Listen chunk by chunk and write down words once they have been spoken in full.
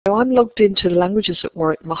I'm logged into the Languages at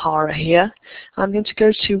Warwick Mahara here. I'm going to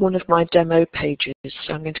go to one of my demo pages.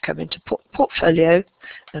 So I'm going to come into Portfolio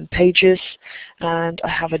and Pages, and I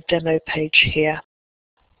have a demo page here.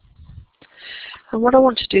 And what I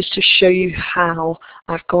want to do is to show you how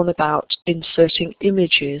I've gone about inserting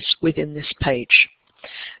images within this page.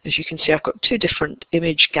 As you can see, I've got two different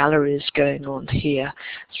image galleries going on here.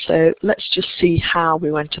 So let's just see how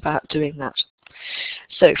we went about doing that.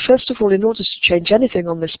 So first of all, in order to change anything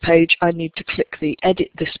on this page, I need to click the Edit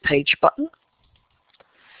This Page button.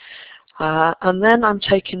 And then I'm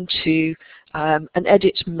taken to an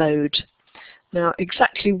edit mode. Now,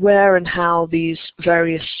 exactly where and how these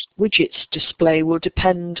various widgets display will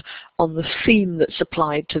depend on the theme that's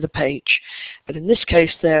applied to the page. But in this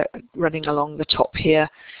case, they're running along the top here.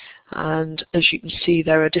 And as you can see,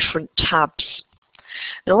 there are different tabs.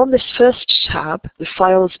 Now, on this first tab, the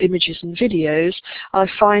Files, Images and Videos, I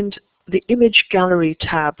find the Image Gallery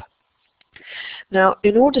tab. Now,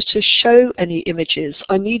 in order to show any images,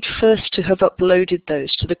 I need first to have uploaded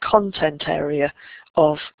those to the content area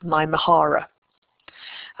of my Mahara.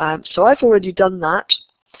 So I've already done that,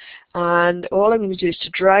 and all I'm going to do is to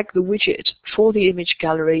drag the widget for the image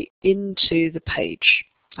gallery into the page.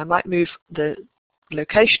 I might move the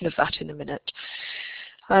location of that in a minute.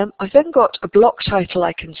 I've then got a block title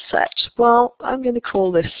I can set. Well, I'm going to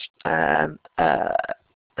call this,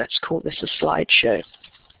 let's call this a slideshow.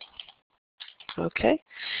 Okay.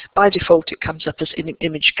 By default, it comes up as an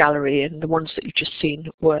image gallery, and the ones that you've just seen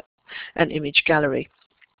were an image gallery.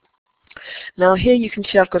 Now here you can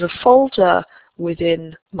see I've got a folder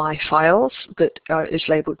within my files that is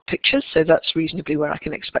labeled pictures, so that's reasonably where I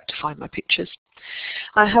can expect to find my pictures.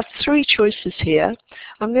 I have three choices here.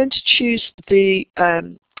 I'm going to choose the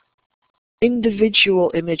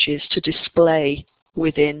individual images to display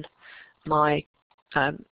within my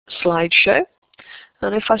slideshow.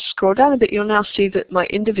 And if I scroll down a bit, you'll now see that my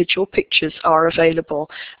individual pictures are available,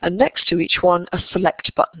 and next to each one a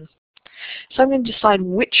select button. So I'm going to decide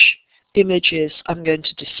which images I'm going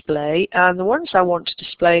to display, and the ones I want to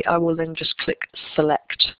display I will then just click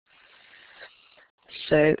select.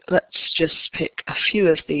 So let's just pick a few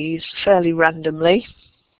of these fairly randomly.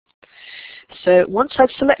 So once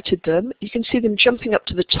I've selected them, you can see them jumping up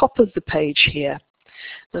to the top of the page here.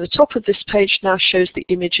 Now the top of this page now shows the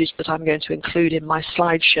images that I'm going to include in my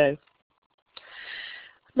slideshow.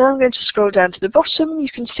 Now I'm going to scroll down to the bottom. You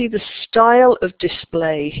can see the style of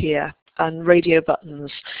display here and radio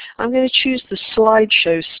buttons. I'm going to choose the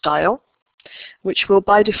slideshow style, which will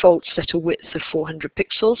by default set a width of 400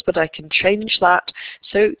 pixels, but I can change that.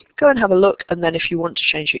 So go and have a look, and then if you want to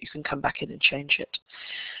change it, you can come back in and change it.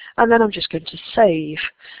 And then I'm just going to save.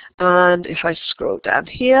 And if I scroll down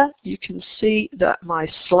here, you can see that my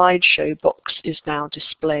slideshow box is now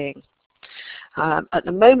displaying. At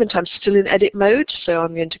the moment, I'm still in edit mode, so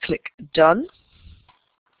I'm going to click Done.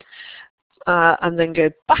 And then go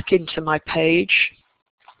back into my page.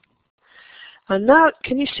 And now,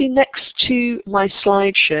 can you see next to my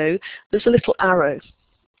slideshow, there's a little arrow.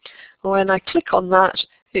 When I click on that,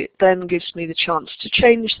 it then gives me the chance to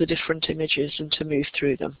change the different images and to move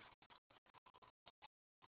through them.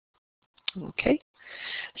 Okay.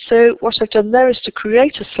 So what I've done there is to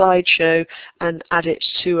create a slideshow and add it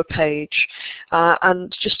to a page.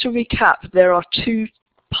 And just to recap, there are two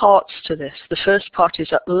parts to this. The first part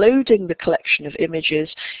is uploading the collection of images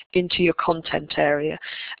into your content area,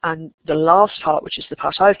 and the last part, which is the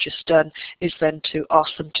part I've just done, is then to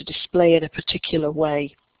ask them to display in a particular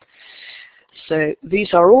way. So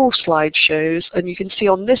these are all slideshows, and you can see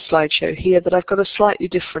on this slideshow here that I've got a slightly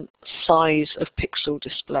different size of pixel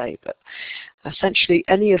display, but essentially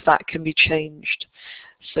any of that can be changed.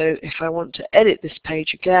 So if I want to edit this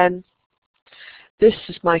page again, this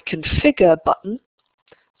is my configure button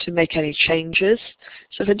to make any changes.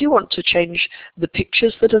 So if I do want to change the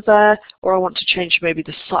pictures that are there, or I want to change maybe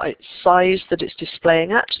the size that it's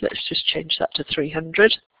displaying at, let's just change that to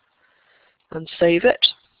 300 and save it.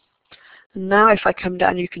 And now if I come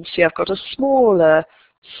down, you can see I've got a smaller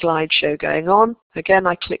slideshow going on. Again,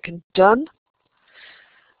 I click and Done.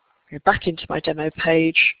 Go back into my demo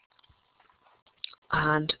page,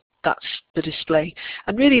 and that's the display.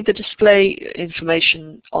 And really the display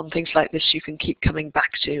information on things like this you can keep coming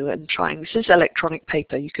back to and trying. This is electronic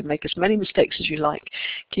paper. You can make as many mistakes as you like.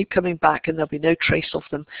 Keep coming back and there'll be no trace of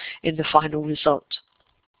them in the final result.